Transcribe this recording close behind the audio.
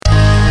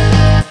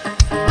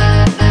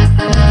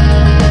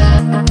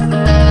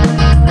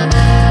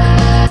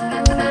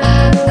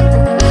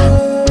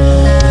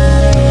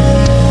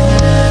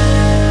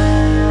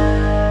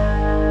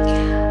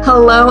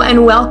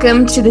and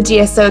welcome to the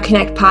GSO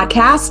Connect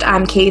podcast.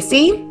 I'm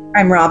Casey.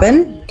 I'm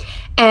Robin.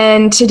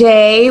 And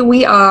today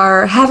we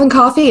are having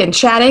coffee and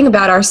chatting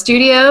about our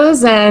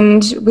studios,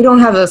 and we don't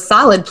have a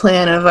solid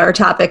plan of our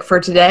topic for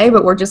today,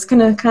 but we're just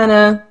going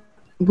to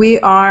We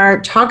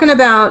are talking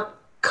about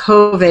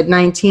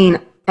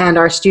COVID-19 and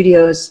our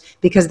studios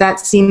because that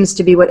seems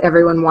to be what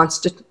everyone wants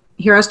to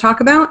hear us talk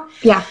about.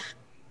 Yeah.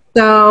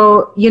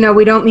 So,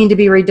 we don't mean to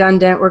be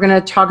redundant. We're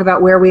going to talk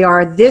about where we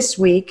are this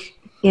week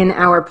in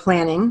our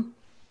planning,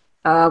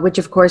 which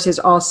of course is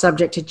all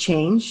subject to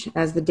change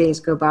as the days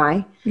go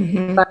by.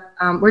 Mm-hmm. But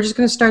we're just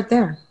going to start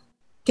there.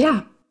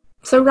 Yeah.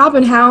 So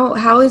Robin,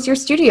 how is your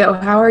studio?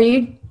 How are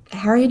you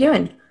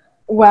doing?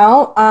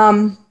 Well,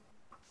 for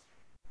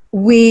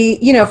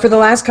the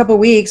last couple of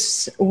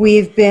weeks,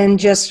 we've been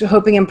just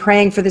hoping and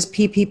praying for this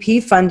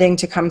PPP funding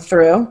to come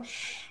through,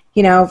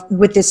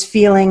 with this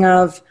feeling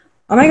of,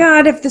 oh my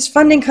God, if this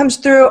funding comes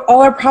through,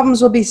 all our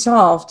problems will be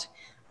solved.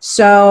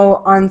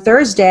 So on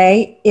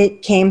Thursday,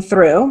 it came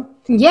through.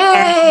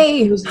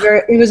 Yay!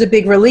 It was a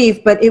big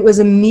relief, but it was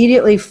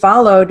immediately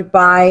followed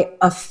by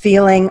a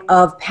feeling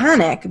of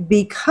panic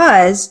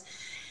because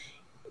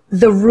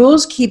the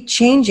rules keep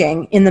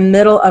changing in the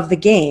middle of the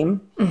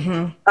game.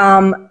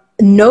 Mm-hmm.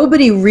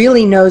 Nobody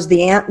really knows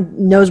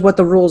what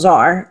the rules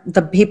are.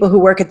 The people who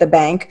work at the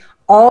bank,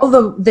 a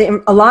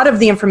lot of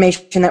the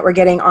information that we're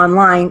getting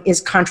online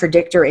is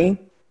contradictory,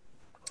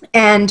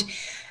 and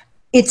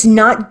it's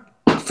not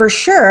for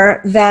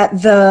sure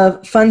that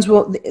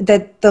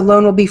that the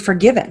loan will be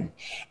forgiven.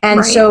 And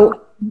right.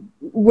 So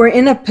we're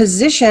in a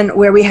position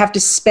where we have to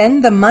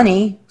spend the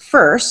money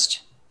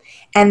first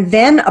and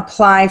then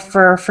apply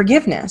for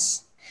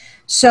forgiveness.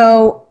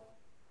 So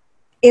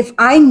if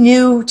I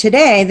knew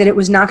today that it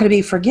was not going to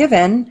be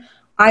forgiven,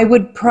 I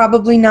would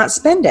probably not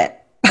spend it.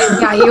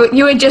 Yeah,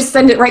 you would just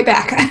send it right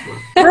back.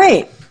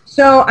 Right.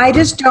 So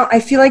I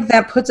feel like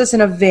that puts us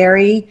in a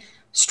very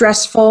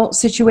stressful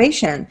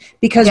situation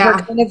because we're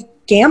kind of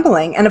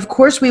gambling. And of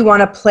course we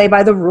want to play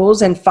by the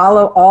rules and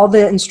follow all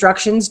the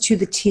instructions to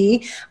the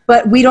T,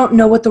 but we don't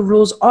know what the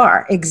rules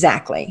are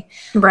exactly.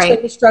 Right.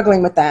 So we're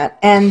struggling with that.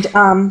 And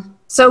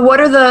so what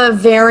are the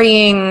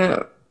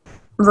varying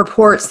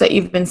reports that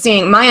you've been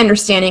seeing? My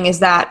understanding is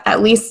that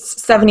at least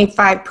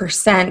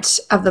 75%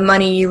 of the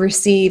money you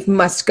receive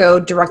must go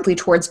directly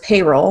towards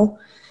payroll,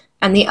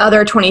 and the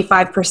other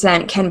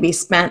 25% can be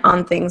spent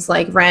on things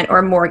like rent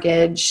or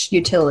mortgage,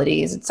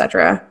 utilities,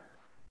 etc.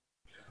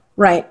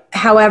 Right.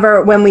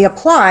 However, when we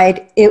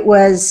applied, it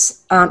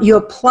was you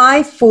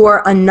apply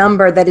for a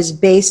number that is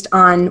based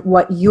on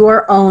what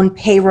your own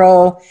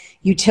payroll,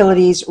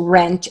 utilities,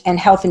 rent, and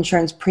health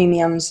insurance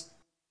premiums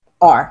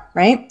are,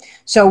 right?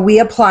 So we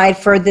applied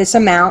for this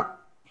amount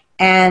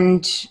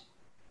and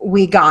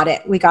we got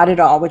it. We got it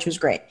all, which was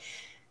great.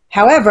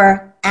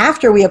 However,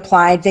 after we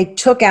applied, they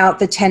took out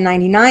the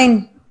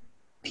 1099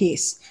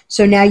 piece.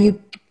 So they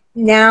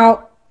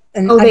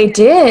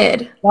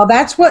did? Well,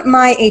 that's what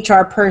my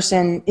HR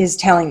person is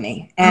telling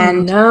me.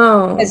 And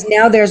because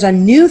now there's a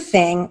new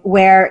thing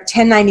where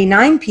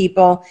 1099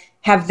 people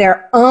have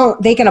their own,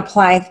 they can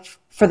apply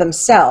for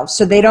themselves.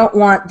 So they don't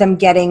want them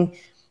getting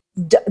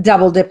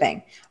double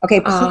dipping. Okay,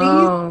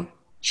 please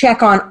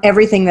check on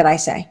everything that I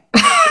say.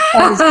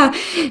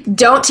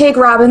 Don't take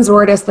Robin's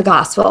word as the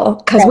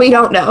gospel, because we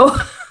don't know.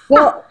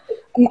 Well,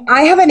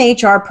 I have an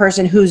HR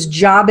person whose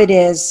job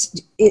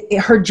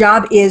her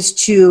job is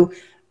to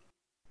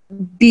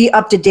be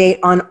up to date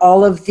on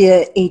all of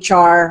the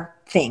HR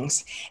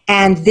things.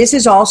 And this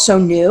is also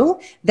new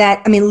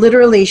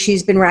literally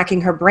she's been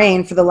racking her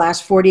brain for the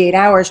last 48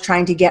 hours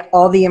trying to get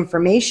all the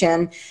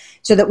information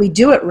so that we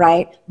do it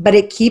right. But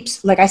it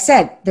keeps, like I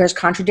said, there's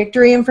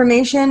contradictory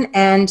information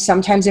and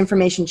sometimes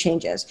information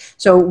changes.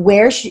 So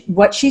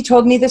what she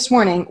told me this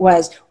morning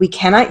was we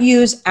cannot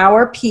use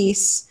our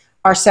piece,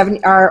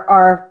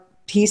 our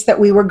piece that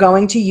we were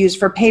going to use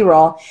for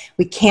payroll.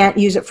 We can't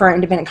use it for our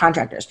independent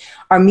contractors.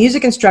 Our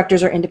music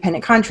instructors are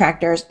independent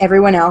contractors.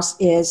 Everyone else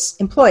is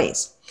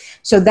employees.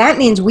 So that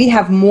means we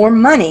have more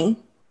money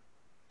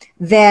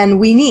than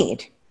we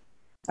need.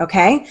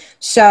 Okay?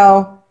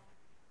 So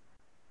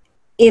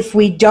if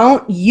we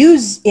don't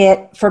use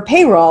it for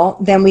payroll,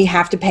 then we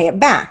have to pay it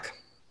back,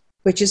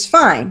 which is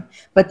fine.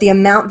 But the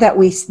amount that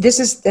this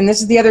is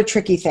the other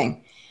tricky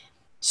thing.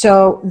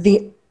 So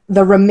the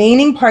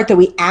remaining part that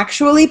we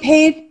actually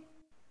paid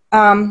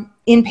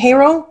in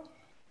payroll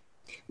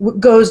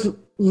goes,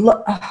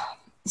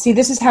 see,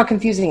 this is how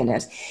confusing it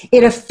is.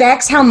 It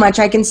affects how much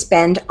I can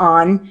spend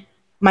on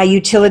my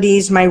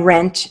utilities, my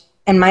rent,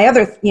 and my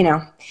other,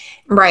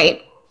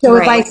 Right. So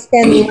if I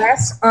spend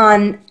less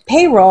on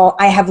payroll,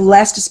 I have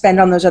less to spend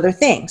on those other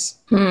things.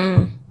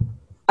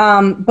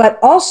 But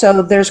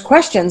also there's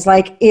questions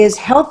like, is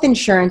health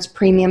insurance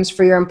premiums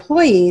for your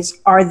employees,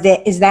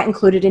 is that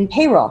included in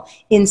payroll?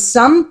 In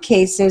some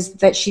cases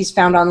that she's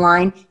found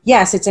online,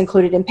 yes, it's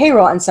included in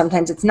payroll, and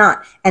sometimes it's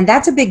not. And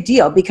that's a big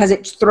deal because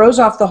it throws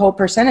off the whole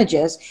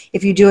percentages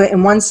if you do it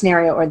in one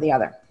scenario or the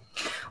other.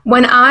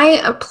 When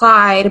I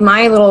applied,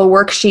 my little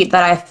worksheet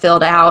that I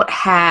filled out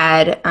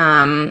had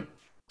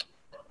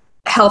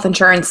health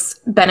insurance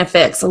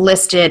benefits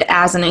listed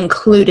as an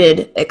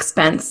included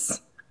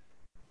expense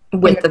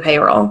with the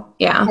payroll.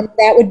 Yeah. And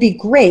that would be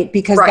great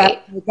because Right.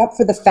 that would make up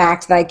for the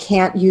fact that I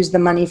can't use the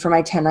money for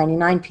my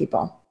 1099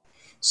 people.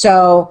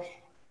 So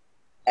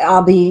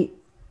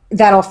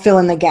that'll fill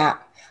in the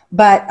gap.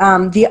 But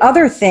the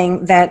other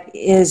thing that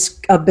is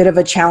a bit of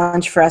a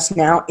challenge for us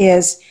now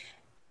is,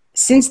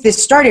 since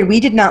this started, we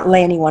did not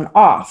lay anyone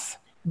off,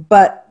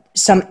 but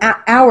some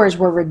hours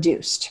were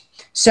reduced.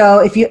 So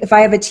if I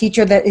have a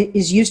teacher that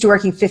is used to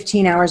working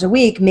 15 hours a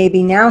week,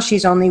 maybe now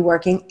she's only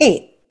working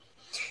 8,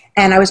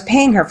 and I was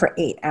paying her for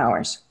 8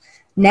 hours.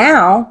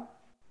 Now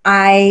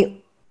I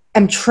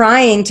am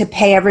trying to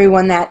pay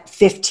everyone that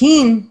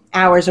 15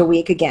 hours a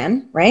week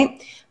again,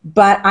 right?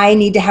 But I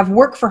need to have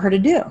work for her to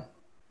do.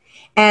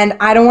 And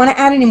I don't want to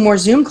add any more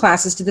Zoom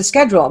classes to the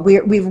schedule.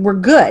 We're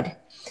good.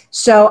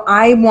 So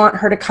I want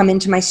her to come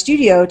into my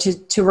studio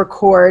to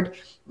record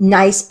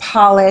nice,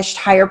 polished,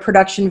 higher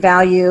production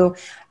value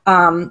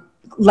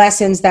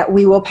lessons that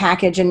we will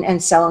package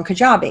and sell on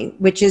Kajabi,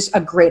 which is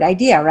a great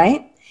idea,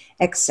 right?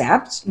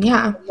 Except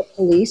the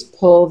police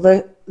pull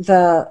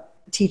the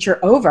teacher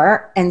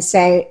over and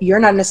say, you're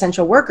not an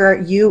essential worker.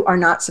 You are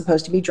not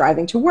supposed to be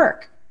driving to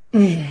work.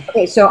 Mm.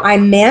 Okay, so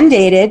I'm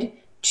mandated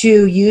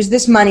to use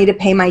this money to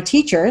pay my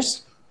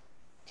teachers,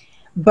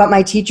 but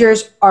my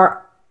teachers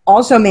are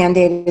also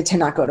mandated to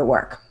not go to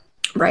work.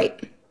 Right.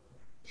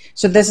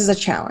 So this is a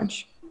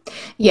challenge.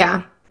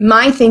 Yeah.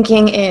 My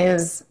thinking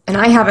is, and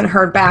I haven't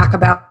heard back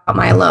about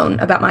my loan,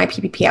 about my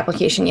PPP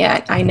application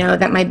yet. I know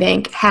that my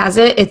bank has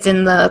it. It's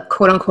in the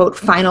quote unquote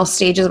final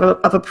stages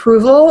of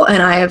approval,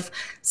 and I have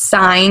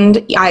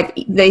signed.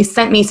 They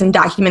sent me some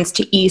documents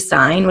to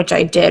e-sign, which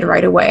I did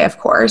right away, of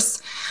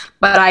course,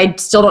 but I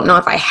still don't know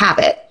if I have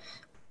it.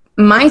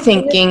 My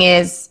thinking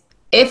is,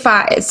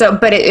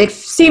 but it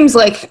seems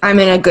like I'm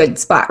in a good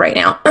spot right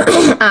now.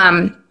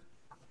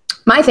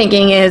 My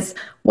thinking is,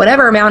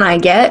 whatever amount I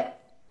get,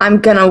 I'm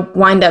going to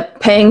wind up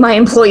paying my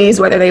employees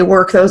whether they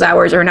work those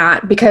hours or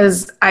not,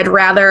 because I'd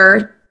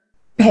rather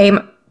pay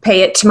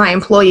it to my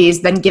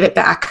employees than give it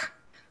back,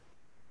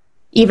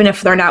 even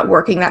if they're not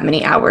working that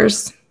many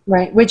hours.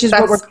 Right, which is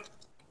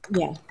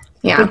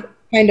Yeah.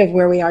 Kind of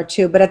where we are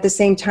too. But at the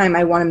same time,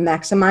 I want to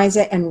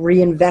maximize it and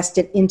reinvest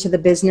it into the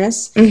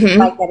business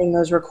by getting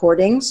those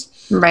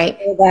recordings. Right.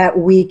 So that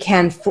we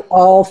can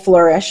all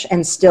flourish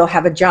and still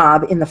have a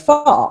job in the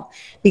fall.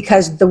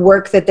 Because the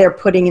work that they're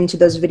putting into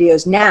those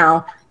videos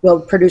now will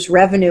produce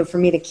revenue for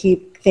me to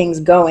keep things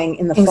going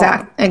in the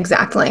fall.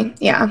 Exactly.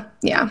 Yeah.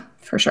 Yeah,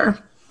 for sure.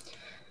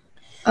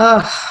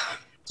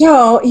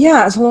 So,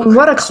 yeah.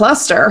 What a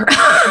cluster.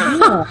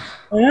 Yeah.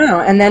 I know.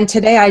 And then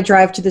today I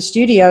drive to the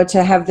studio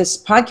to have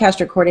this podcast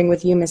recording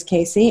with you, Miss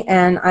Casey,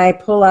 and I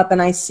pull up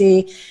and I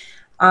see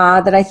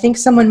that I think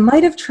someone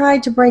might have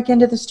tried to break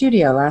into the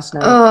studio last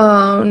night.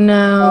 Oh,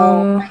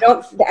 no.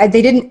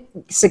 They didn't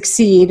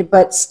succeed,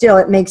 but still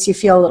it makes you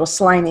feel a little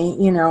slimy,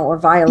 or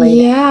violated.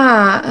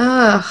 Yeah.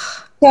 Ugh.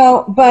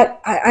 So,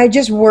 but I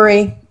just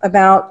worry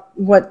about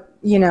what,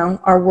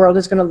 our world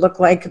is going to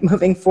look like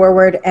moving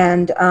forward.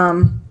 And,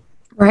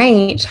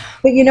 right.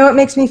 But it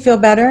makes me feel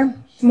better?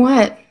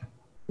 What?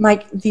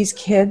 Like these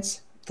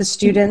kids, the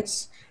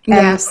students. And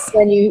yes.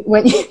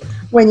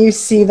 When you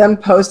see them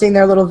posting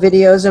their little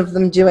videos of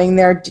them doing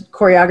their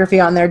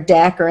choreography on their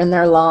deck or in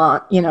their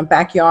lawn,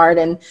 backyard,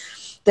 and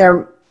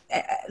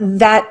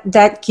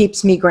that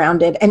keeps me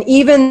grounded. And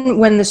even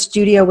when the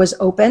studio was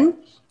open,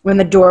 when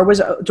the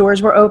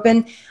doors were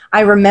open, I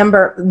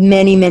remember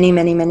many, many,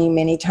 many, many,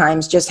 many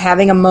times just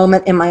having a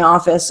moment in my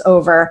office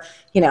over,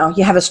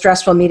 you have a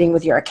stressful meeting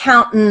with your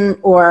accountant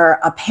or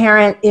a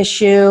parent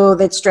issue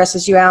that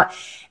stresses you out.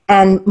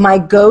 And my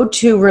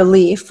go-to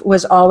relief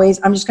was always,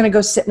 I'm just going to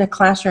go sit in a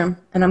classroom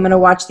and I'm going to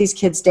watch these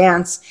kids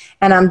dance.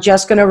 And I'm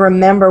just going to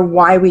remember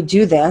why we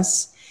do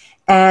this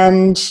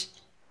and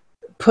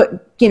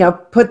put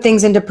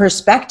things into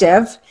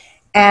perspective.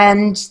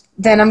 And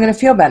then I'm going to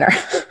feel better.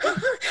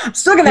 I'm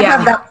still going to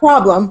have that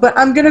problem, but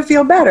I'm going to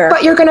feel better.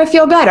 But you're going to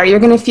feel better. You're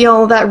going to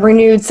feel that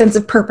renewed sense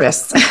of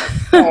purpose.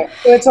 Right.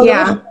 So it's a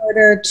little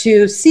harder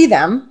to see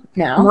them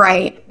now.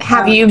 Right.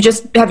 Have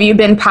you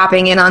been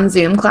popping in on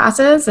Zoom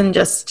classes and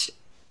just...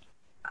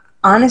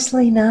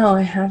 Honestly, no,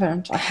 I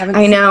haven't.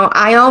 I know.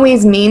 I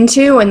always mean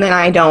to, and then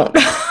I don't.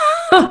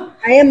 I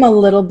am a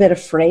little bit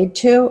afraid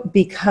to,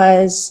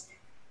 because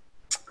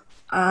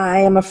I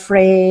am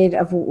afraid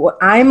of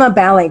I'm a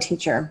ballet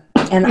teacher,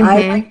 and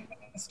I like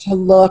things to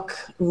look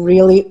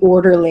really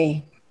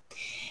orderly.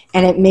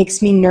 And it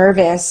makes me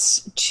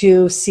nervous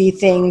to see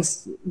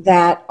things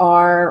that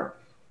are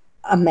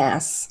a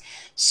mess.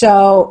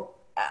 So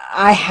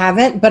I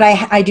haven't, but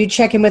I do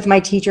check in with my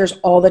teachers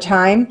all the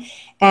time.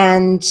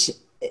 And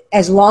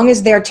as long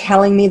as they're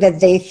telling me that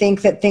they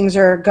think that things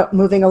are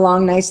moving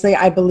along nicely,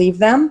 I believe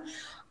them.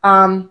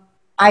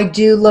 I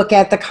do look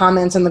at the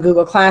comments in the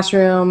Google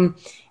Classroom,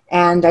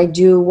 and I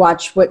do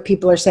watch what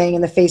people are saying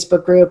in the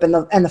Facebook group and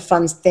the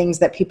fun things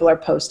that people are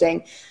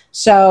posting.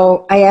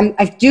 So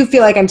I do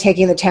feel like I'm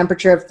taking the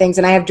temperature of things,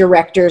 and I have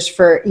directors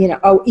for,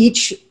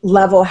 each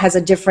level has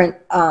a different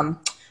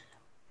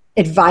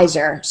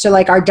advisor. So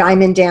like our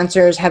diamond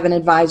dancers have an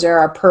advisor,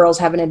 our pearls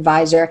have an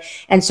advisor.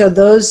 And so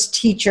those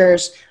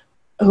teachers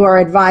who are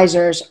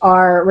advisors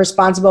are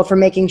responsible for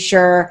making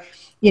sure,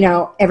 you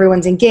know,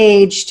 everyone's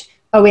engaged.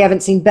 Oh, we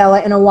haven't seen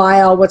Bella in a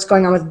while. What's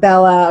going on with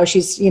Bella? Oh,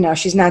 she's, you know,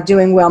 she's not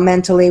doing well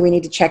mentally. We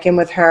need to check in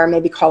with her,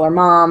 maybe call her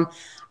mom,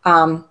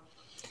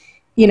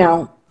 you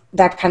know,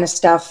 that kind of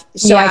stuff.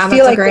 So yeah, I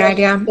feel like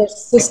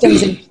there's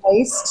systems in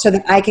place so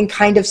that I can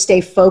kind of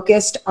stay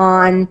focused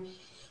on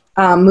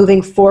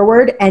moving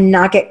forward and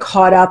not get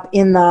caught up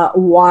in the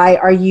why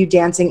are you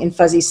dancing in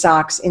fuzzy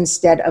socks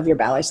instead of your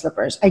ballet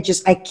slippers. I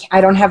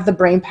don't have the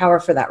brain power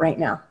for that right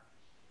now.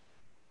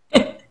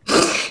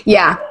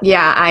 Yeah,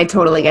 I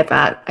totally get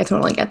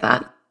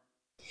that.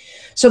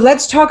 So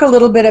let's talk a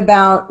little bit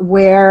about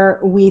where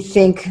we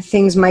think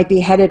things might be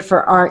headed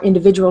for our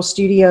individual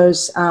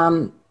studios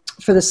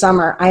for the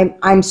summer.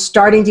 I'm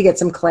starting to get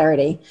some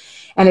clarity,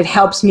 and it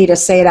helps me to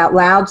say it out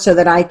loud so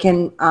that I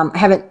can, I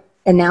haven't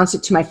announced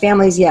it to my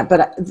families yet,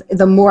 but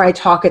the more I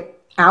talk it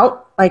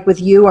out, like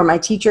with you or my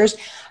teachers,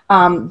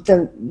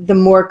 the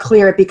more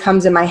clear it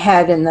becomes in my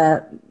head, and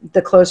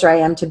the closer I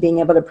am to being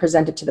able to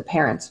present it to the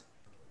parents.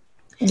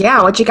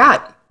 Yeah, what you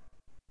got?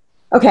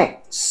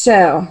 Okay,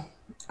 so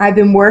I've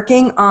been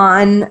working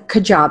on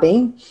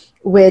Kajabi,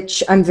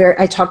 which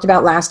I talked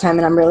about last time,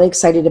 and I'm really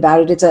excited about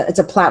it. It's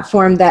a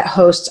platform that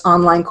hosts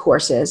online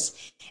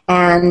courses,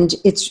 and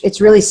it's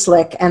really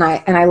slick, and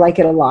I like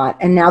it a lot.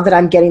 And now that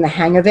I'm getting the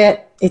hang of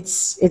it,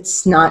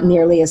 it's not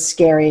nearly as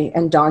scary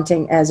and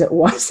daunting as it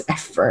was at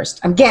first.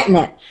 I'm getting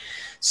it.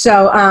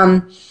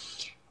 So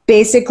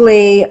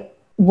basically,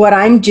 what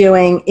I'm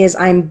doing is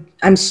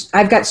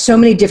I've got so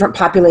many different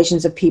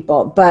populations of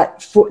people,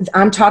 but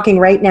I'm talking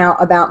right now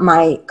about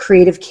my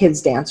creative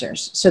kids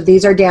dancers. So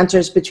these are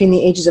dancers between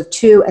the ages of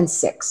 2 and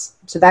 6.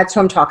 So that's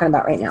who I'm talking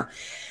about right now.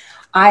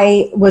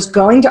 I was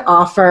going to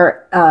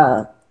offer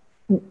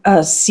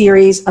a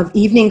series of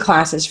evening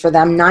classes for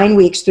them, 9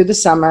 weeks through the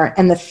summer,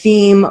 and the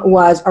theme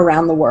was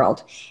around the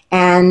world.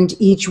 And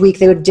each week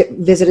they would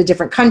visit a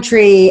different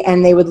country,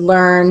 and they would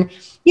learn,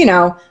 you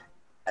know,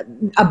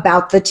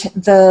 about the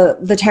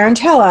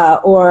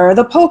tarantella or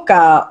the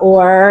polka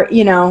or,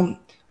 you know,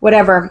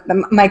 whatever.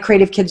 My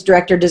creative kids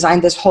director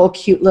designed this whole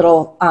cute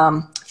little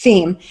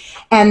theme,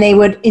 and they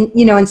would,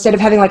 you know, instead of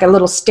having like a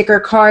little sticker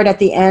card at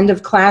the end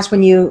of class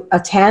when you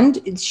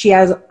attend, she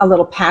has a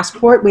little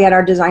passport we had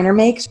our designer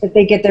make, so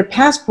they get their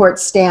passport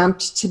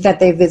stamped that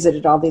they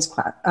visited all these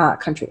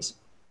countries.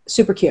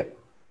 Super cute.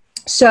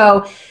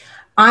 So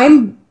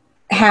I'm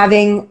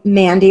having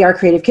Mandy, our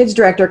creative kids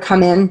director,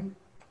 come in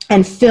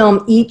and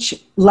film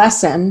each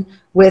lesson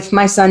with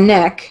my son,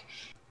 Nick.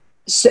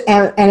 So,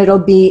 and it'll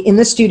be in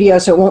the studio,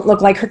 so it won't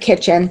look like her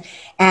kitchen.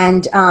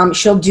 And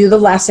she'll do the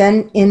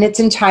lesson in its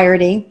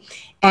entirety.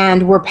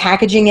 And we're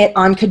packaging it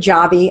on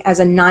Kajabi as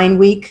a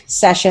 9-week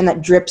session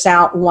that drips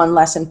out 1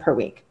 lesson per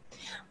week.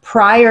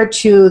 Prior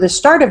to the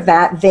start of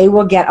that, they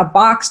will get a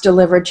box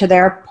delivered to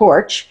their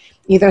porch,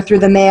 either through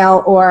the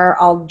mail or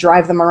I'll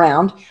drive them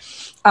around.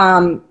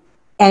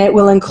 And it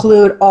will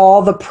include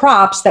all the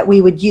props that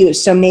we would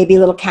use. So maybe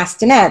little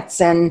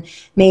castanets and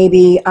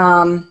maybe,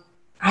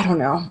 I don't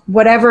know,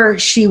 whatever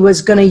she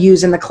was going to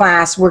use in the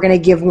class, we're going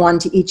to give one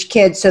to each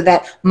kid so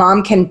that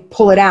mom can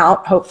pull it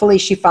out. Hopefully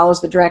she follows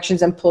the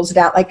directions and pulls it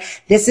out. Like,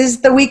 this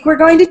is the week we're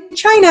going to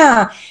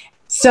China.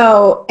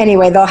 So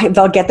anyway,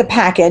 they'll get the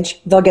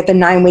package. They'll get the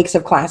 9 weeks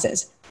of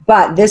classes.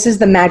 But this is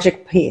the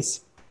magic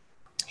piece.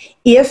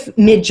 If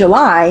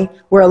mid-July,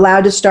 we're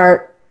allowed to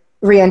start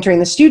re-entering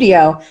the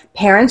studio,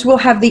 parents will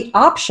have the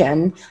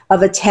option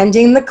of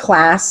attending the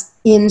class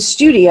in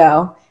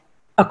studio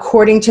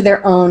according to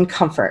their own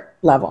comfort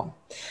level.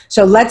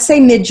 So let's say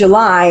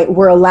mid-July,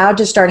 we're allowed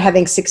to start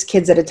having 6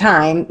 kids at a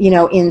time, you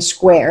know, in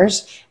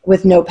squares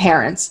with no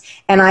parents.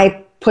 And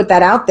I put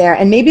that out there,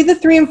 and maybe the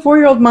 3 and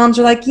 4-year-old moms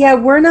are like, yeah,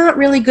 we're not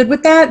really good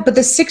with that. But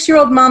the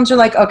 6-year-old moms are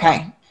like,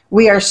 okay,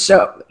 we are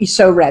so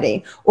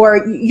ready.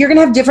 Or you're going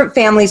to have different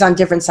families on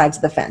different sides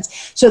of the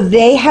fence. So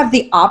they have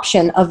the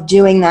option of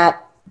doing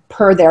that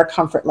per their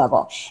comfort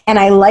level. And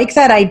I like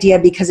that idea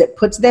because it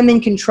puts them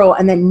in control,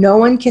 and then no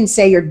one can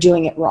say you're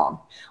doing it wrong.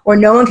 Or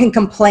no one can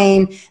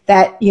complain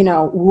that, you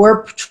know,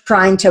 we're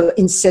trying to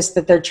insist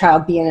that their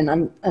child be in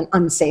an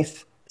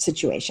unsafe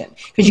situation.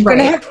 Because you're going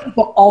to have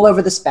people all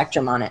over the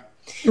spectrum on it.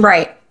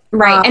 Right.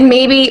 And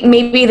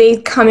maybe they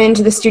come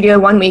into the studio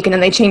 1 week and then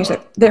they change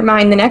their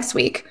mind the next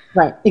week.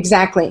 Right,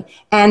 exactly.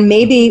 And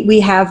maybe we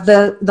have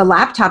the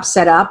laptop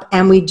set up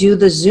and we do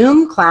the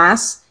Zoom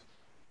class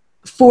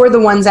for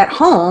the ones at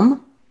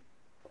home.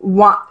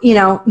 You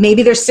know,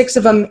 maybe there's 6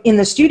 of them in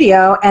the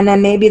studio, and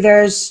then maybe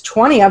there's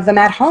 20 of them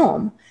at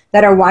home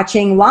that are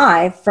watching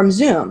live from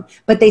Zoom.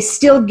 But they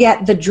still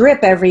get the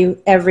drip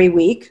every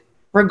week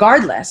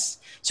regardless.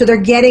 So they're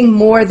getting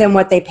more than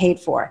what they paid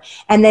for.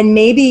 And then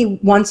maybe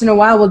once in a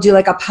while we'll do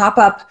like a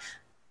pop-up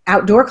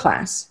outdoor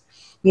class.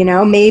 You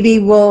know, maybe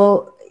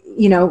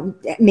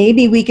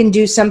we can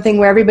do something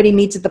where everybody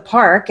meets at the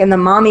park and the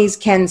mommies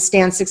can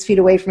stand 6 feet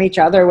away from each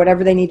other or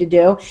whatever they need to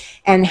do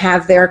and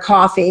have their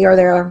coffee or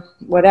their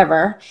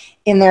whatever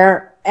in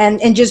their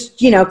and just,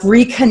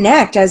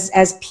 reconnect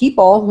as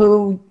people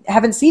who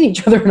haven't seen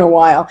each other in a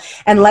while,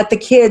 and let the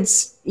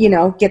kids,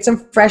 get some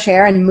fresh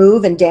air and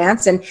move and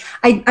dance. And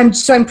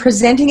I'm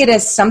presenting it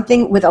as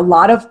something with a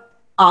lot of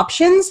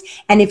options.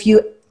 And if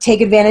you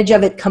take advantage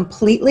of it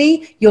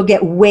completely, you'll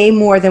get way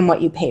more than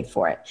what you paid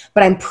for it.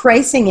 But I'm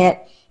pricing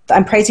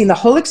the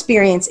whole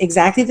experience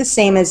exactly the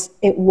same as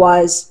it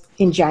was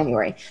in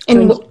January.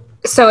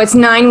 So it's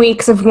 9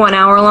 weeks of 1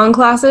 hour long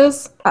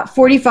classes?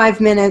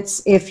 45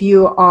 minutes if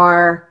you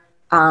are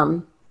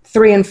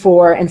 3 and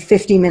 4, and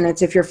 50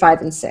 minutes if you're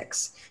 5 and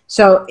 6.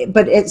 So,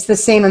 but it's the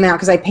same amount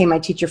because I pay my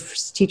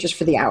teachers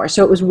for the hour.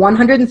 So it was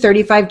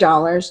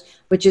 $135,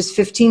 which is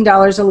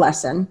 $15 a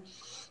lesson,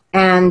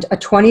 and a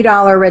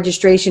 $20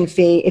 registration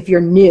fee if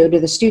you're new to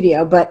the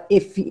studio, but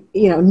if,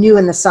 new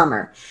in the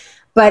summer.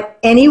 But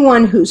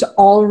anyone who's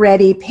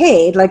already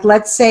paid, like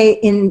let's say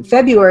in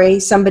February,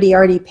 somebody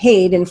already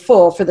paid in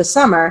full for the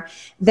summer,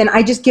 then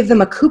I just give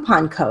them a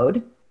coupon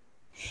code,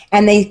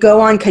 and they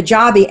go on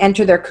Kajabi,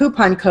 enter their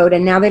coupon code,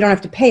 and now they don't have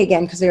to pay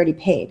again because they already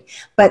paid.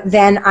 But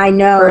then I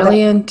know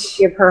Brilliant. That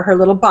I give her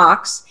little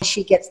box.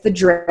 She gets the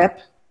drip.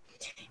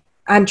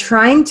 I'm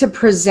trying to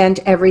present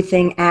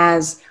everything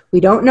as, we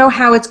don't know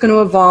how it's going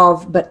to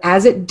evolve, but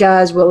as it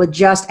does, we'll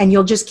adjust, and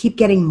you'll just keep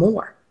getting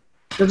more.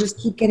 You'll just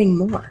keep getting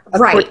more.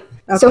 Right. Okay.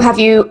 So have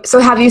you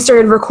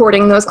started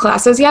recording those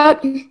classes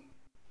yet?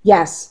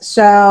 Yes.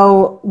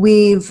 So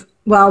we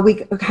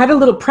had a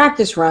little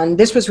practice run.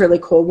 This was really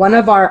cool. One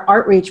of our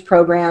Outreach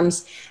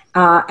programs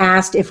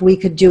asked if we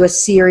could do a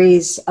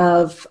series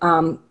of,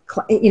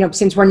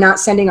 since we're not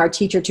sending our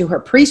teacher to her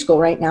preschool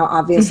right now,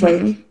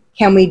 obviously,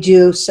 can we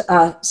do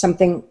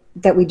something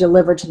that we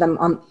deliver to them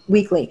on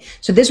weekly?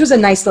 So this was a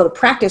nice little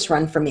practice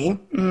run for me.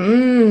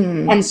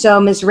 And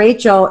so Miss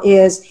Rachel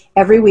is,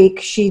 every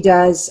week she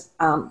does,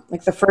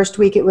 like the first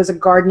week it was a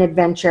garden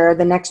adventure,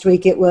 the next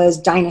week it was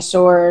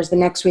dinosaurs, the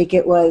next week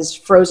it was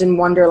Frozen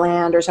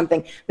Wonderland or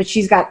something, but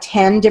she's got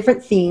 10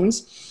 different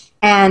themes.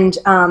 And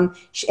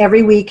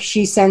every week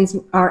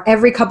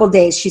every couple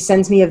days she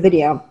sends me a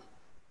video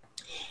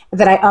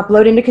that I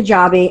upload into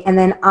Kajabi, and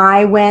then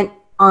I went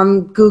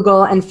on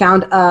Google and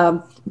found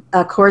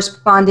a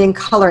corresponding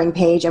coloring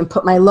page and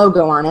put my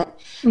logo on it.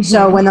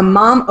 So when the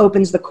mom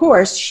opens the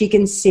course, she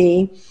can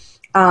see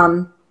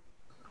the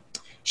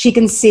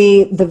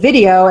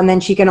video, and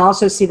then she can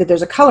also see that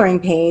there's a coloring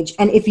page.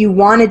 And if you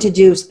wanted to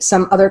do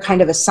some other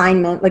kind of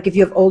assignment, like if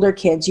you have older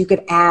kids, you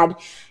could add,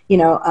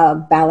 a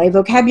ballet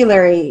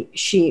vocabulary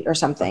sheet or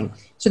something.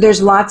 So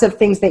there's lots of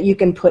things that you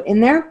can put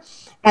in there.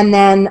 And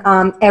then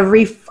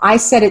I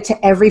set it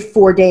to every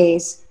 4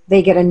 days,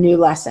 they get a new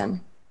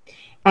lesson.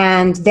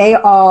 And they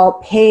all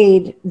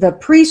paid the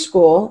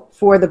preschool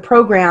for the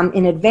program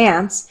in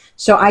advance.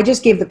 So I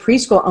just gave the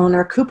preschool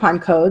owner coupon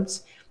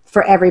codes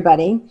for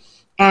everybody.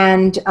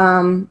 And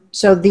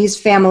so these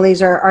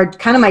families are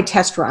kind of my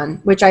test run,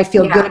 which I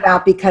feel good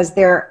about because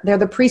they're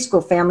the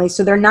preschool family.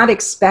 So they're not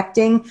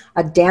expecting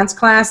a dance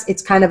class.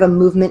 It's kind of a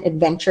movement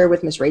adventure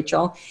with Miss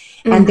Rachel.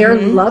 And they're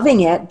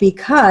loving it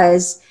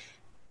because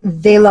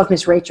they love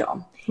Miss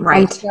Rachel.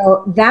 Right. And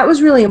so that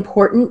was really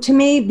important to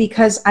me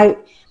because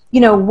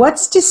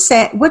what's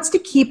to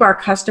keep our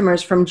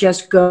customers from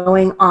just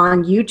going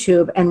on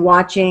YouTube and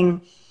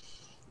watching,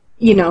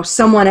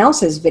 someone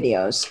else's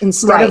videos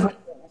instead of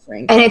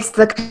offering. And it's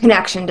the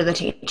connection to the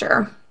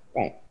teacher.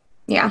 Right.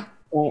 Yeah.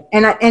 Right.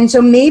 And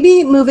so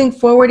maybe moving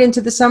forward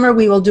into the summer,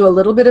 we will do a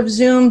little bit of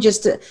Zoom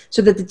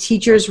so that the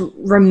teachers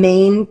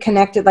remain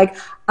connected,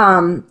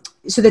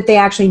 so that they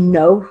actually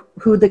know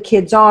who the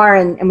kids are,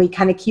 and we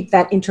kind of keep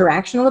that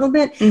interaction a little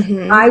bit.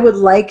 I would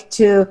like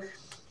to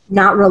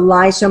not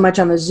rely so much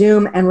on the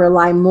Zoom and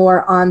rely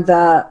more on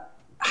the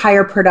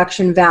higher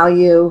production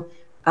value,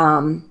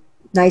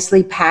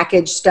 nicely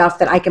packaged stuff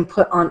that I can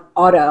put on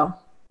auto.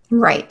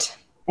 Right.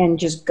 And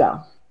just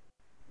go.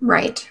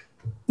 Right.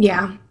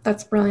 Yeah,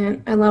 that's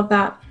brilliant. I love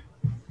that.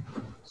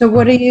 So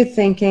what are you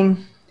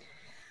thinking?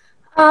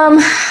 I'm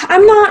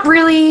not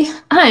really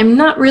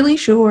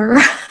sure.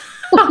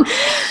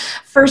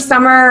 For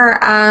summer,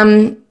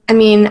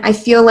 I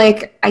feel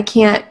like I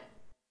can't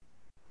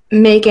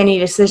make any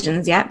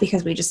decisions yet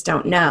because we just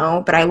don't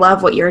know, but I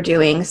love what you're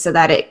doing so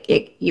that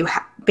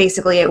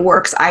basically it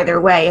works either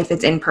way if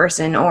it's in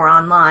person or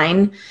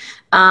online.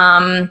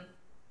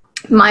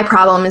 My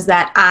problem is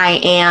that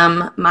I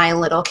am my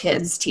little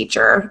kid's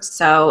teacher.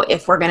 So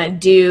if we're going to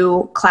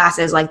do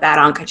classes like that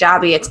on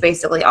Kajabi, it's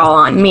basically all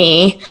on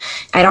me.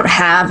 I don't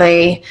have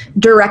a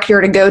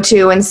director to go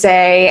to and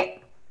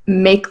say,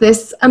 make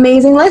this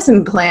amazing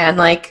lesson plan.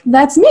 Like,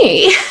 that's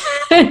me.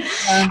 And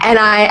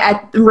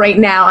right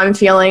now I'm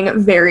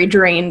feeling very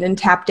drained and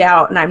tapped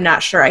out, and I'm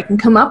not sure I can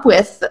come up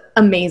with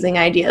amazing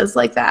ideas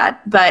like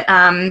that. But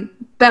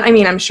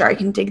I'm sure I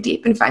can dig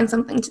deep and find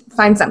something.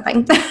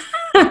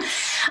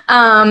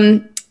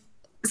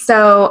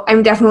 So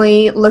I'm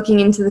definitely looking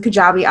into the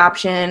Kajabi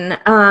option.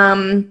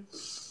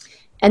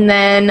 And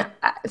then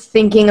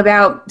thinking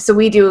about, so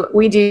we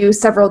do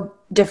several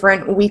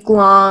different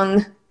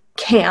week-long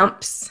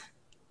camps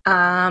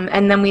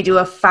And then we do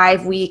a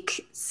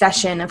 5-week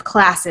session of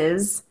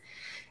classes.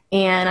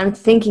 And I'm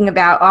thinking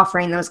about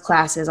offering those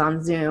classes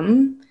on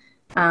Zoom.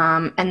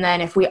 And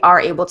then if we are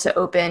able to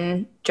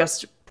open,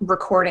 just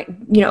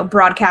recording,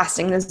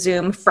 broadcasting the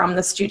Zoom from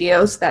the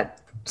studio so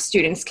that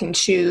students can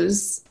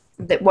choose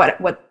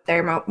what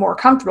they're more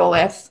comfortable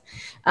with.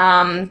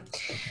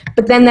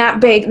 But then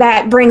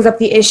that brings up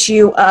the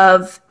issue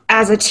of,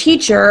 as a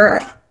teacher,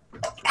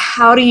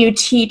 how do you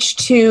teach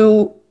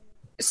to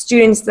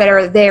students that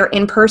are there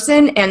in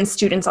person and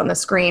students on the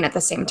screen at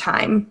the same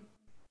time?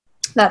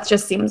 That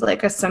just seems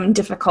like some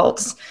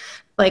difficult,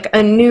 like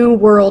a new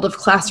world of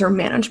classroom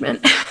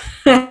management.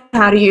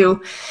 How do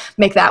you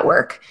make that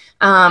work?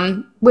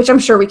 Which I'm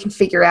sure we can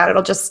figure out.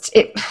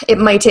 It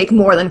might take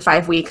more than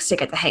 5 weeks to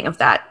get the hang of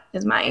that,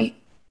 is my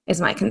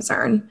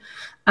concern.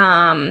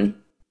 And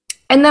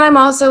then I'm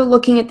also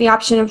looking at the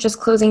option of just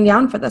closing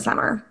down for the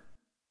summer.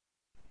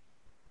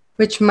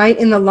 Which might,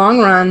 in the long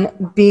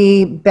run,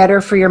 be better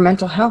for your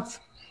mental health.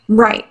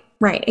 Right,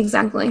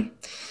 exactly.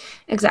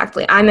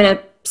 I'm in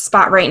a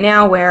spot right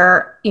now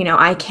where,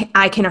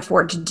 I can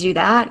afford to do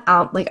that.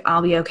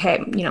 I'll be okay.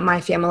 My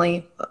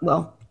family,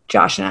 well,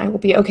 Josh and I will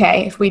be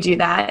okay if we do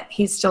that.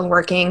 He's still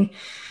working.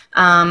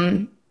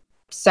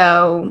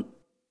 So,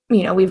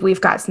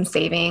 we've got some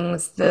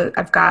savings.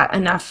 I've got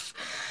enough.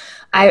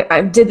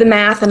 I did the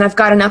math, and I've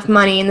got enough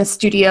money in the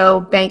studio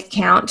bank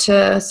account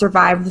to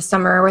survive the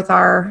summer with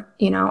our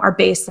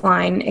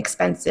baseline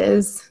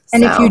expenses.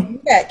 And if you do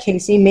that,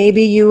 Casey,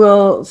 maybe you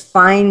will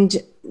find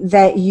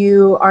that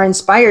you are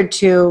inspired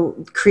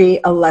to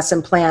create a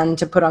lesson plan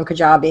to put on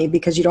Kajabi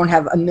because you don't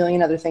have a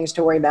million other things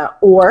to worry about.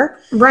 Or,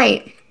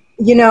 right.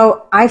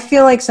 I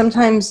feel like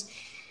sometimes,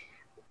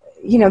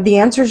 the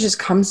answer just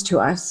comes to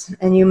us,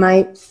 and you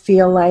might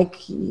feel like,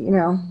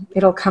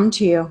 it'll come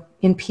to you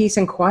in peace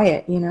and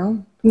quiet,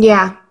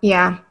 Yeah.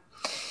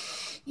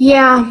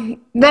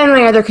 Then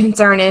my other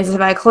concern is,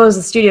 if I close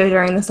the studio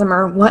during the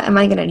summer, what am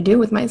I going to do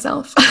with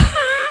myself?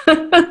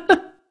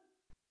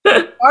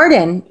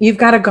 Garden. You've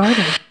got a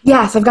garden.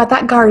 Yes, I've got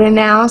that garden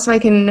now, so I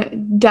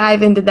can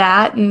dive into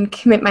that and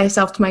commit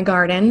myself to my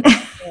garden.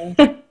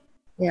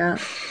 Yeah.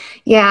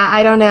 Yeah,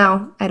 I don't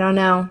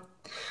know.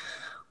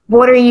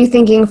 What are you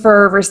thinking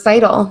for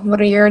recital?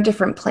 What are your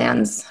different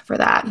plans for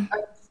that? I'm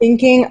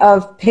thinking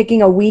of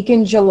picking a week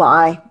in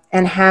July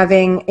and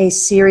having a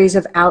series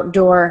of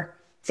outdoor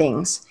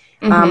things.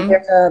 Mm-hmm.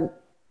 There's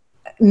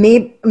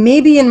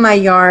maybe in my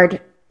yard,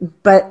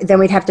 but then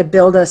we'd have to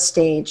build a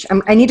stage.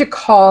 I need to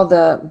call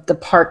the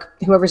park,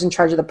 whoever's in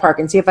charge of the park,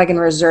 and see if I can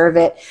reserve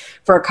it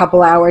for a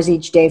couple hours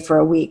each day for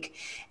a week.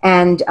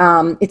 And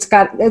it's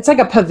like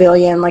a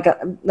pavilion,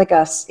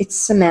 it's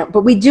cement,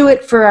 but we do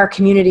it for our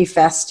community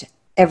fest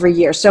every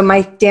year. So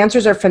my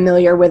dancers are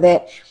familiar with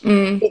it.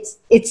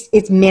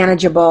 It's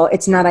manageable.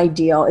 It's not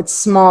ideal. It's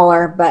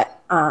smaller,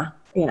 but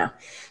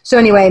So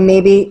anyway,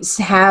 maybe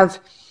have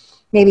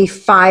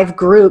 5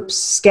 groups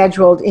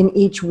scheduled in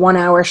each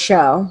 1-hour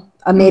show.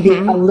 Maybe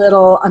a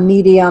little, a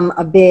medium,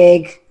 a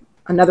big,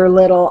 another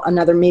little,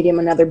 another medium,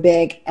 another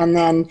big. And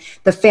then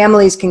the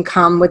families can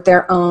come with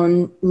their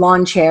own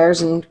lawn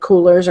chairs and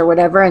coolers or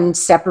whatever and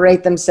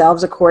separate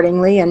themselves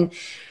accordingly. And,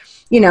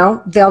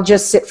 they'll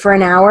just sit for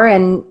an hour,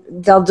 and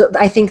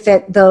I think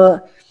that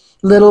the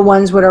little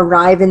ones would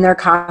arrive in their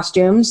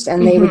costumes,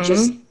 and they would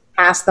just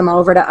pass them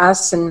over to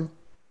us, and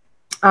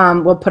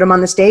we'll put them on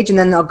the stage, and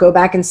then they'll go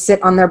back and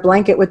sit on their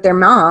blanket with their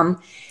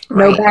mom.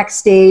 Right. No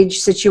backstage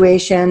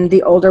situation.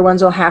 The older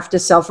ones will have to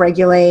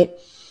self-regulate.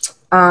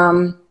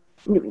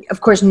 Of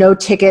course, no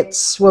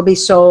tickets will be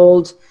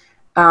sold,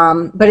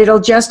 but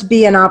it'll just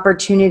be an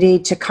opportunity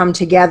to come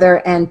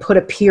together and put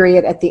a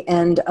period at the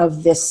end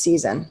of this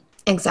season.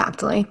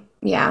 Exactly.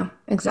 Yeah,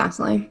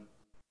 exactly.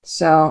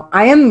 So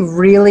I am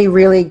really,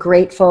 really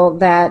grateful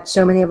that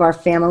so many of our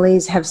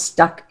families have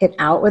stuck it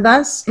out with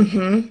us.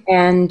 Mm-hmm.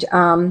 And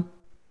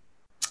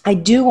I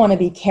do want to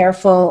be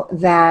careful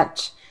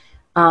that,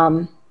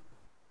 I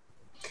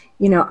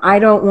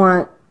don't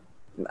want,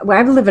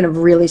 I live in a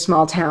really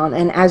small town.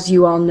 And as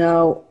you all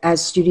know,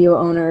 as studio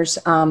owners,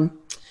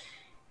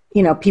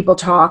 people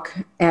talk,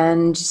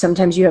 and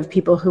sometimes you have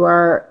people who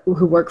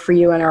work for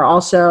you and are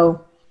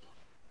also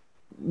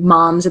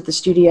moms at the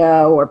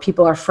studio, or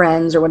people are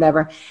friends or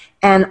whatever.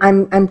 And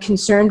I'm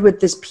concerned with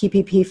this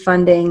PPP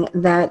funding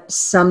that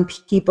some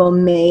people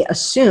may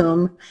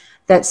assume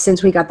that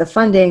since we got the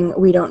funding,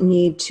 we don't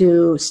need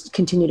to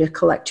continue to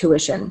collect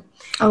tuition.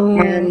 Oh.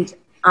 And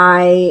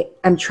I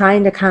am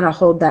trying to kind of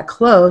hold that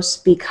close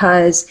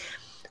because,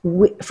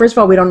 first of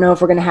all, we don't know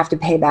if we're going to have to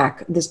pay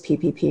back this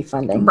PPP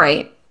funding.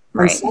 Right.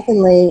 And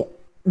secondly,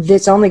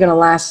 it's only going to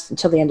last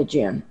until the end of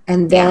June.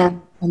 And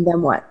then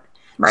what?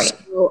 Right.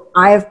 So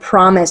I have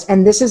promised,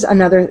 and this is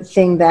another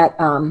thing that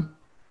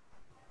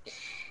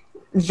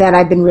that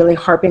I've been really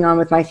harping on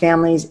with my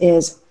families,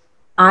 is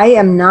I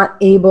am not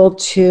able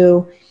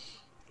to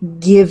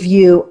give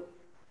you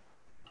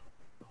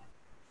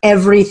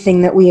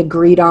everything that we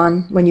agreed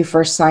on when you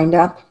first signed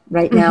up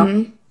right now.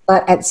 Mm-hmm.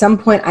 But at some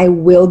point I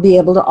will be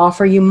able to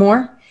offer you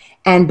more.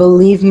 And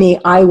believe me,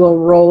 I will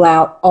roll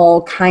out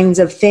all kinds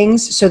of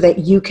things so that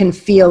you can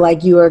feel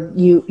like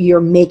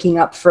you're making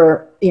up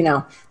for,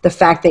 the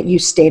fact that you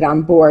stayed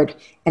on board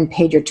and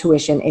paid your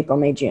tuition April,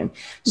 May, June.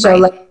 So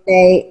let's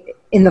say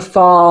in the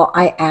fall,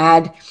 I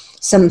add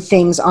some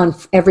things on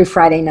every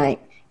Friday night,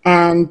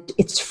 and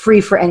it's free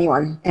for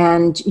anyone.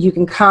 And you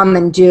can come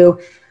and do,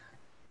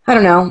 I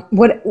don't know,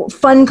 what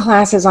fun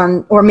classes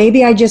on, or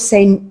maybe I just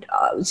say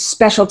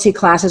specialty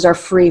classes are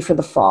free for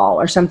the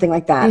fall or something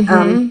like that.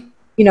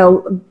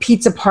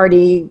 Pizza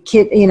party,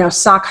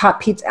 sock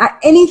hop pizza,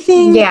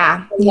 anything.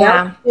 Yeah.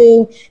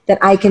 That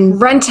I can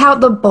rent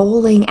out the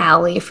bowling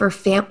alley for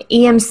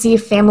EMC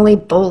family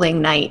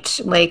bowling night.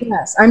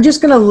 Yes, I'm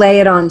just going to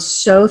lay it on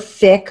so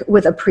thick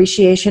with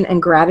appreciation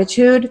and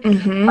gratitude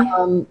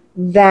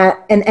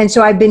that, and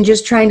so I've been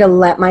just trying to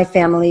let my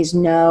families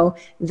know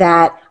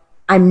that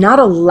I'm not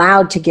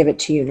allowed to give it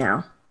to you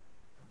now.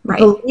 Right.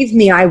 Believe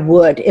me, I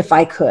would if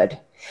I could,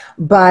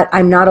 but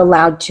I'm not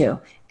allowed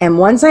to. And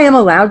once I am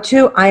allowed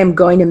to, I am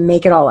going to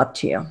make it all up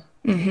to you.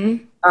 And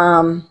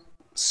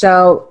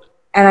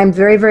I'm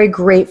very, very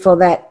grateful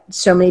that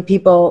so many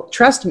people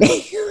trust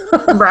me.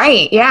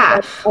 Right.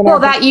 Yeah. Well,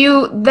 that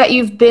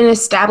you've been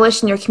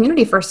established in your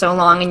community for so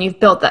long and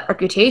you've built that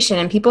reputation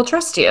and people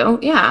trust you.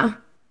 Yeah.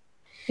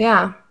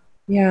 Yeah.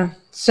 Yeah.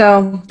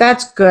 So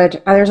that's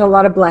good. There's a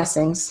lot of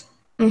blessings.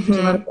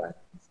 So.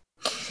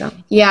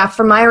 Yeah.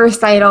 For my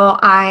recital,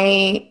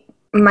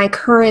 my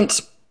current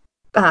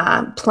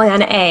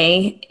plan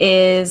A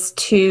is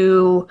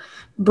to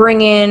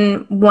bring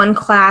in one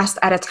class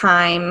at a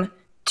time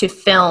to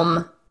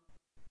film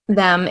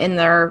them in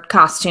their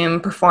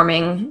costume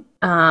performing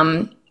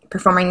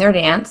their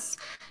dance.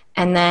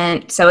 And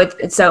then,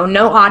 so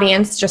no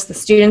audience, just the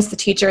students, the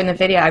teacher, and the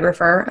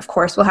videographer. Of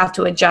course, we'll have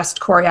to adjust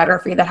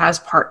choreography that has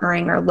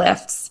partnering or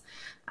lifts.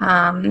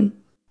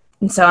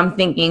 And so I'm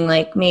thinking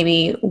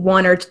maybe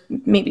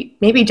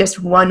maybe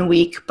just 1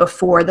 week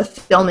before the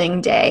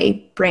filming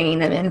day, bringing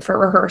them in for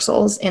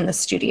rehearsals in the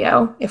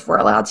studio, if we're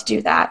allowed to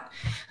do that.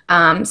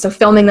 So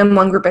filming them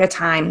one group at a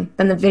time,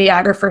 then the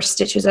videographer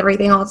stitches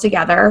everything all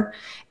together,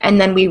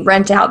 and then we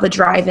rent out the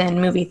drive-in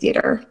movie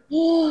theater.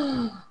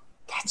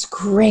 That's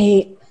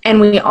great. And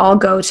we all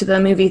go to the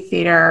movie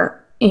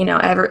theater.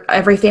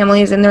 Every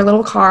family is in their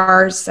little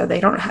cars, so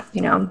they don't have,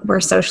 we're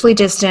socially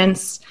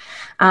distanced.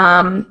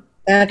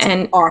 That's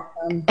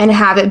awesome. And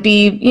have it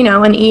be,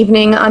 an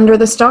evening under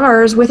the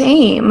stars with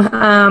AIM.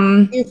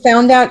 You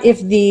found out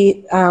if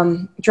the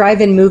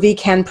drive-in movie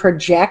can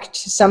project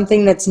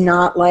something that's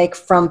not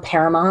from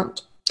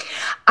Paramount?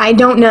 I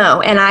don't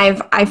know. And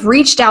I've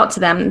reached out to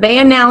them. They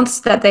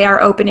announced that they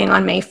are opening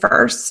on May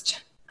 1st.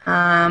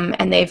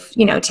 And they've,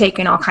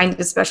 taken all kinds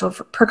of special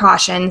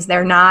precautions.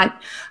 They're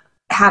not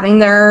having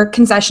their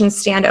concession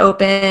stand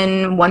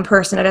open, one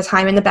person at a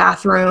time in the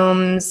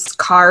bathrooms.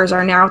 Cars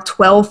are now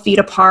 12 feet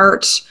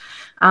apart.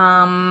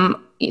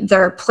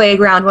 Their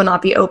playground will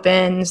not be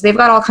open. So they've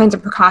got all kinds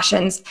of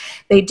precautions.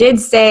 They did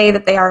say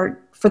that they are,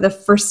 for the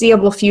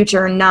foreseeable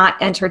future, not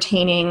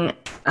entertaining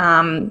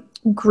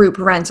group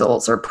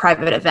rentals or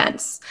private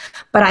events.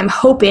 But I'm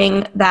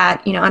hoping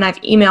that, and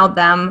I've emailed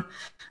them,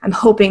 I'm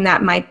hoping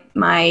that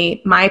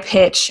my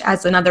pitch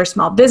as another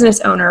small business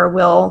owner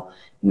will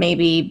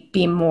maybe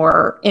be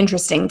more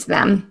interesting to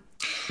them.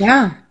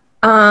 Yeah.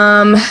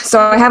 So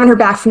I haven't heard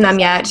back from them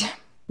yet.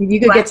 You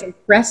could get some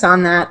press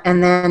on that,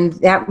 and then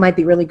that might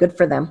be really good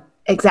for them.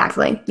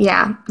 Exactly.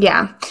 Yeah.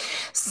 Yeah.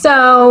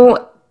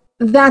 So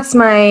that's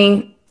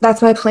my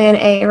plan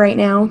A right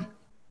now.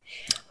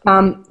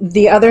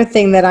 The other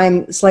thing that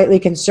I'm slightly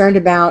concerned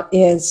about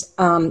is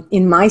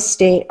in my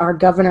state, our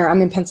governor,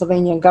 I'm in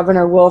Pennsylvania, and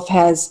Governor Wolf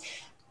has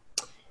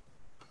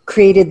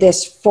created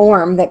this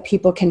form that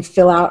people can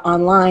fill out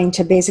online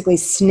to basically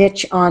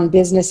snitch on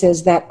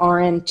businesses that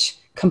aren't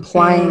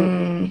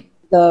complying with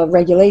the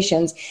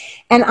regulations.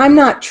 And I'm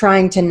not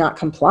trying to not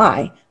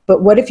comply,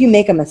 but what if you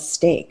make a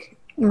mistake?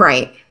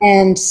 Right.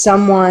 And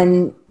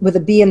someone with a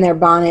bee in their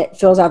bonnet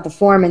fills out the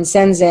form and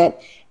sends it,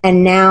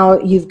 and now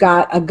you've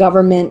got a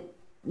government,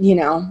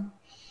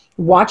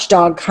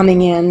 watchdog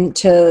coming in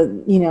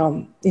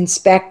to,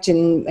 inspect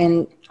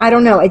and I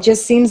don't know. It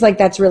just seems like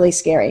that's really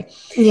scary.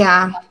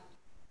 Yeah.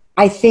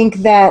 I think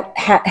that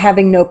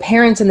having no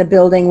parents in the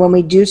building when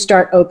we do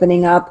start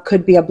opening up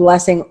could be a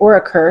blessing or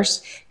a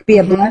curse. It could be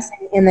a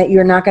blessing in that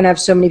you're not going to have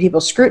so many people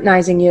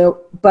scrutinizing you,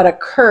 but a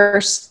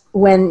curse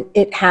when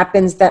it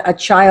happens that a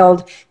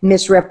child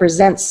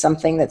misrepresents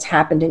something that's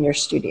happened in your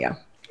studio.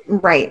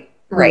 Right.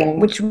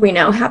 Which we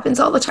know happens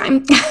all the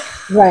time.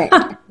 Right.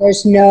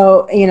 There's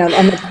no,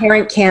 and the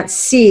parent can't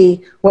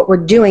see what we're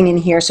doing in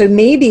here. So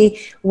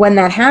maybe when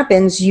that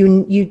happens,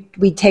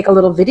 we take a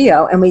little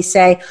video and we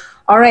say,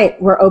 all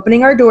right, we're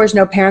opening our doors,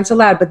 no parents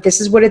allowed, but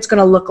this is what it's going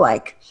to look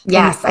like.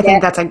 Yes, I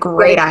think that's a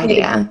great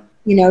idea.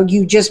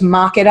 You just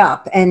mock it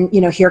up, and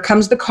here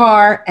comes the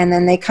car, and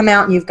then they come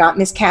out, and you've got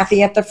Miss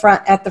Kathy at the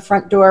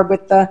front door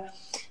with the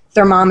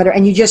thermometer,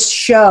 and you just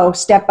show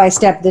step by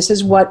step, this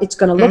is what it's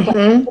going to look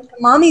like. But the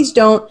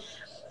mommies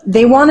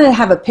they want to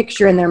have a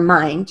picture in their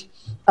mind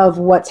of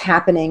what's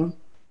happening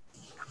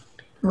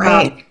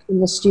Right. in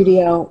the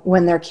studio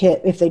when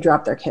if they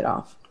drop their kid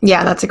off.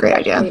 Yeah, that's a great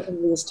idea.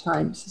 In these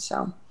times,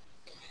 so.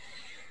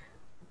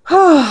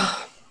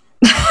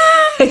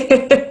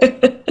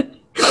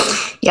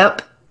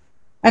 Yep.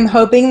 I'm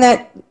hoping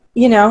that,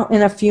 in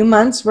a few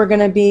months we're going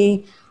to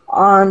be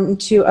on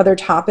to other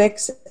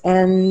topics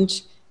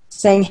and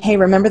saying, hey,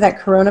 remember that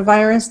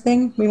coronavirus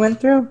thing we went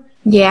through?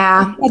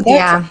 Yeah.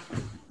 Yeah.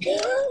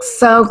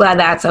 So glad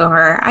that's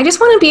over. I just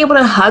want to be able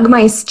to hug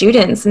my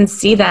students and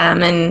see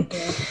them. And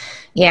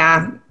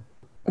yeah.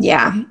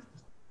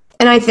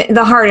 And I think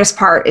the hardest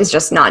part is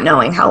just not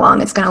knowing how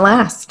long it's going to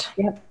last.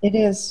 Yep, it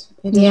is.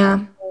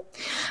 Yeah.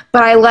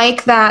 But I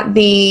like that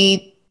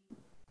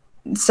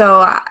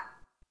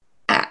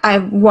I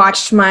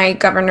watched my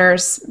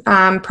governor's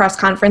press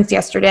conference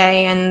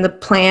yesterday, and the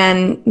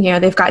plan,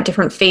 they've got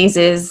different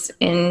phases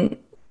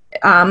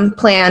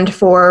planned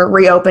for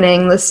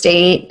reopening the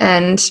state.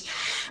 And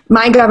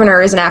my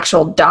governor is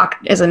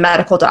is a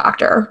medical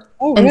doctor.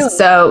 Oh, really? And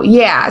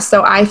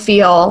so I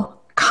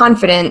feel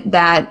confident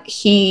that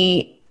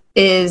he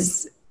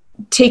is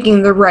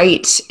taking the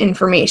right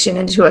information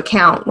into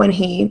account when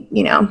he,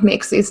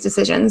 makes these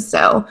decisions.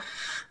 So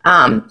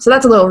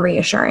that's a little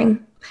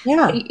reassuring.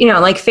 Yeah.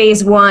 Like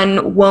phase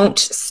 1 won't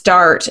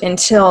start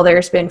until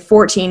there's been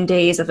 14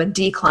 days of a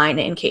decline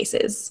in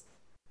cases,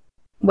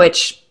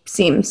 which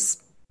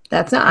seems,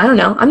 I don't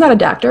know. I'm not a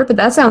doctor, but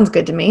that sounds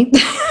good to me.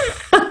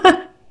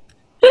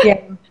 Yeah.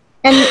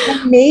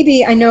 And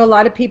maybe, I know a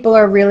lot of people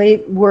are really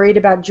worried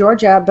about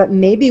Georgia, but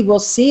maybe we'll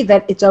see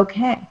that it's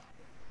okay.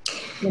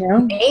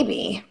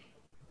 Maybe.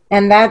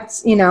 And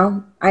that's,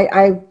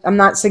 I'm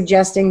not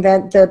suggesting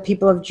that the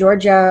people of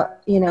Georgia,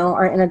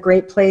 are in a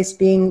great place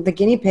being the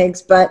guinea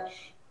pigs, but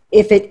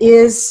if it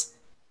is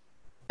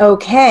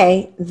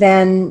okay,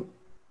 then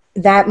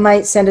that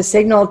might send a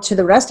signal to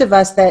the rest of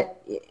us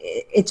that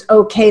it's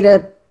okay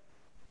to,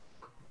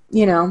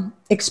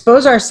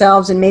 expose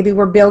ourselves, and maybe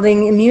we're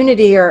building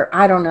immunity, or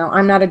I don't know.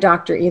 I'm not a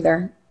doctor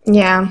either.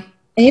 Yeah.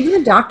 And even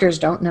the doctors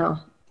don't know.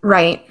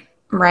 Right.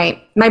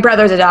 My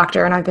brother's a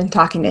doctor, and I've been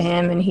talking to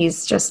him, and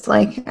he's just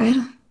like,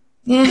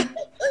 yeah,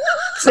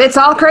 it's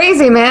all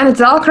crazy, man. It's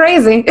all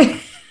crazy.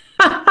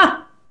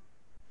 All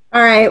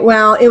right.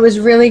 Well, it was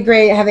really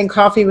great having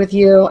coffee with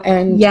you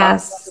and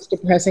yes, talking about this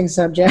depressing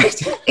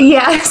subject.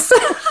 Yes.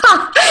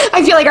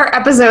 I feel like our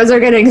episodes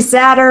are getting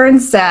sadder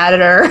and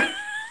sadder.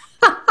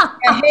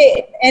 Hey,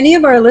 if any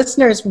of our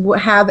listeners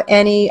have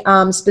any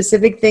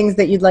specific things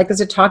that you'd like us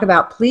to talk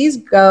about, please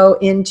go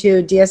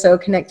into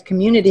DSO Connect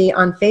community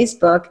on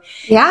Facebook.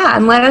 Yeah,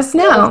 and let us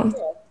know.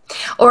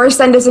 Or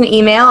send us an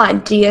email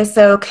at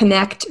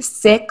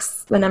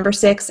dsoconnect6, the number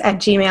 6,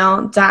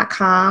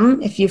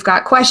 @gmail.com if you've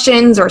got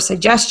questions or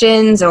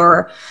suggestions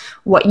or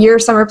what your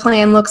summer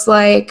plan looks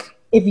like.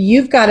 If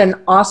you've got an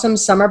awesome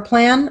summer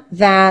plan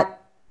that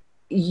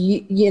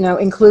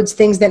includes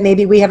things that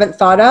maybe we haven't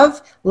thought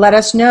of, let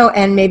us know,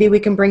 and maybe we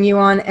can bring you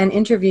on and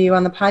interview you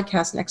on the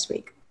podcast next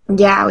week.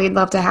 Yeah, we'd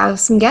love to have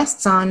some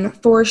guests on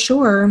for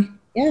sure.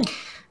 Yeah.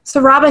 So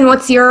Robin,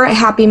 what's your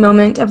happy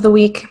moment of the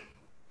week?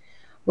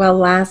 Well,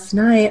 last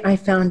night I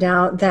found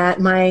out that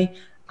my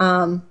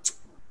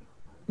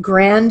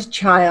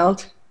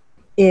grandchild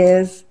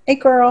is a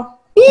girl.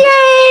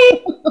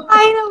 Yay!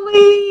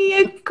 Finally,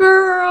 a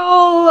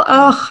girl.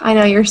 Oh, I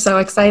know you're so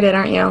excited,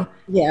 aren't you?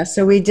 Yeah,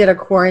 so we did a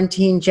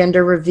quarantine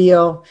gender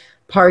reveal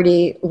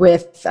party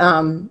with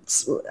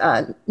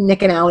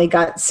Nick and Allie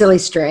got silly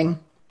string,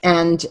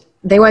 and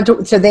they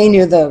so they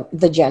knew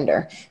the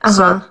gender.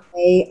 So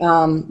they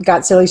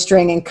got silly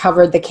string and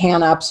covered the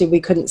can up so we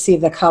couldn't see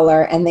the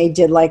color, and they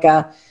did like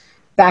a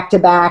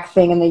back-to-back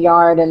thing in the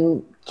yard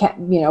and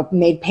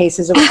made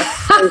paces of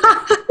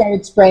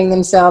started spraying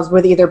themselves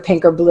with either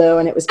pink or blue,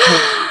 and it was pink.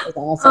 It was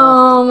awesome.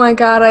 Oh my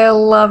God, I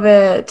love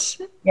it.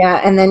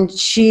 Yeah, and then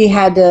she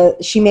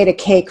made a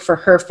cake for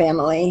her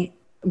family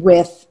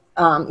with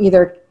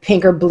either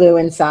pink or blue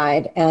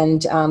inside,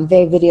 and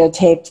they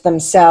videotaped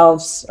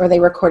themselves, or they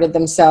recorded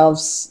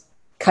themselves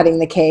cutting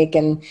the cake,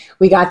 and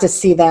we got to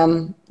see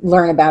them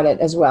learn about it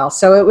as well.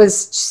 So it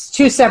was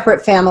two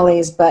separate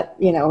families, but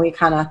we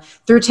kind of,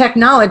 through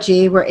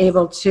technology, were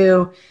able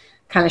to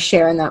kind of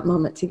share in that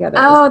moment together.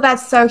 Oh,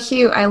 that's so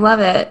cute. I love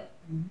it.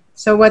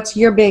 So what's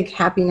your big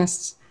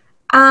happiness?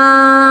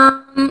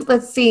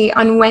 Let's see.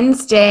 On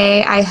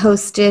Wednesday, I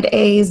hosted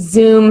a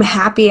Zoom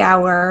happy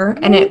hour,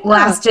 and it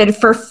lasted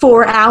for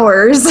 4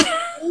 hours.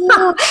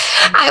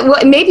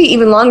 Maybe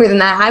even longer than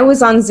that. I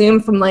was on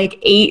Zoom from like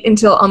 8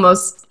 until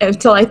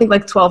I think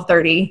like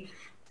 12:30.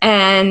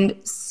 And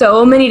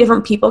so many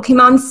different people came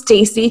on.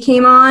 Stacy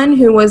came on,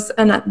 who was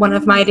one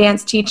of my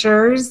dance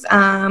teachers.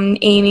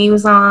 Amy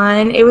was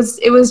on. It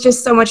was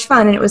just so much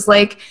fun. And it was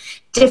like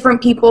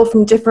different people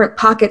from different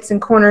pockets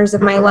and corners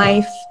of my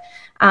life.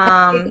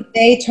 Did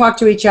they talk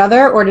to each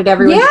other, or did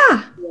everyone?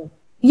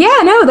 Yeah,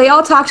 no, they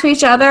all talked to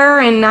each other,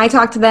 and I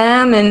talked to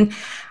them, and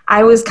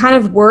I was kind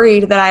of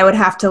worried that I would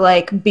have to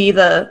like be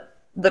the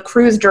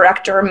cruise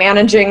director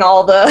managing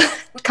all the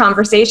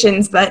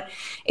conversations, but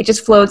it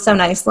just flowed so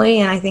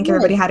nicely, and I think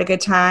everybody had a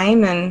good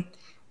time, and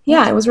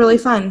yeah, it was really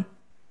fun.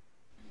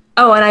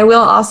 Oh, and I will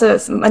also,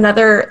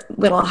 another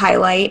little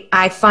highlight,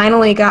 I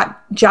finally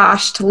got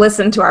Josh to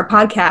listen to our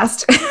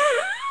podcast.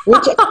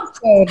 Which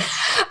episode?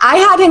 I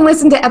had him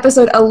listen to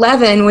episode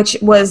 11, which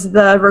was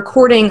the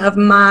recording of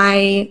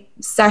my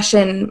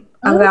session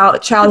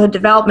about childhood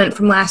development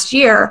from last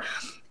year,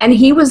 and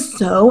he was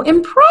so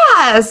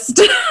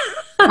impressed.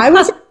 I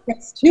was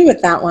impressed too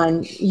with that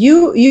one.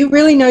 You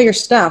really know your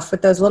stuff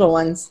with those little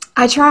ones.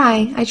 I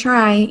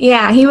try.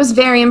 Yeah, he was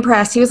very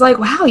impressed. He was like,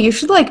 "Wow, you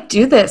should like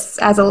do this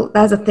as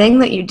a thing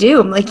that you do."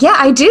 I'm like, "Yeah,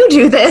 I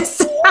do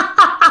this."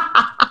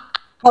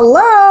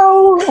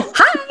 Hello.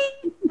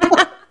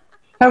 Hi.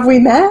 Have we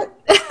met?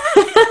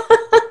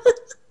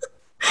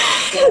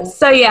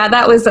 So yeah,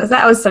 that was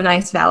some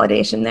nice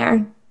validation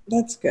there.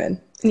 That's good.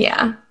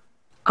 Yeah.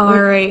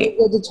 All right.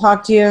 Good to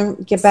talk to you.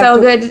 Get back. So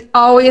good.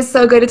 Always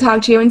so good to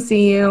talk to you and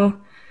see you.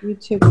 You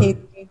too,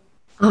 Casey.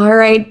 All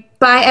right.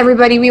 Bye,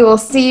 everybody. We will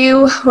see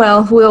you.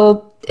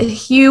 Well,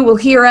 you will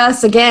hear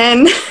us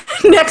again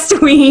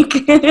next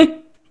week.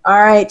 All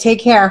right. Take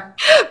care.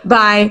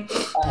 Bye.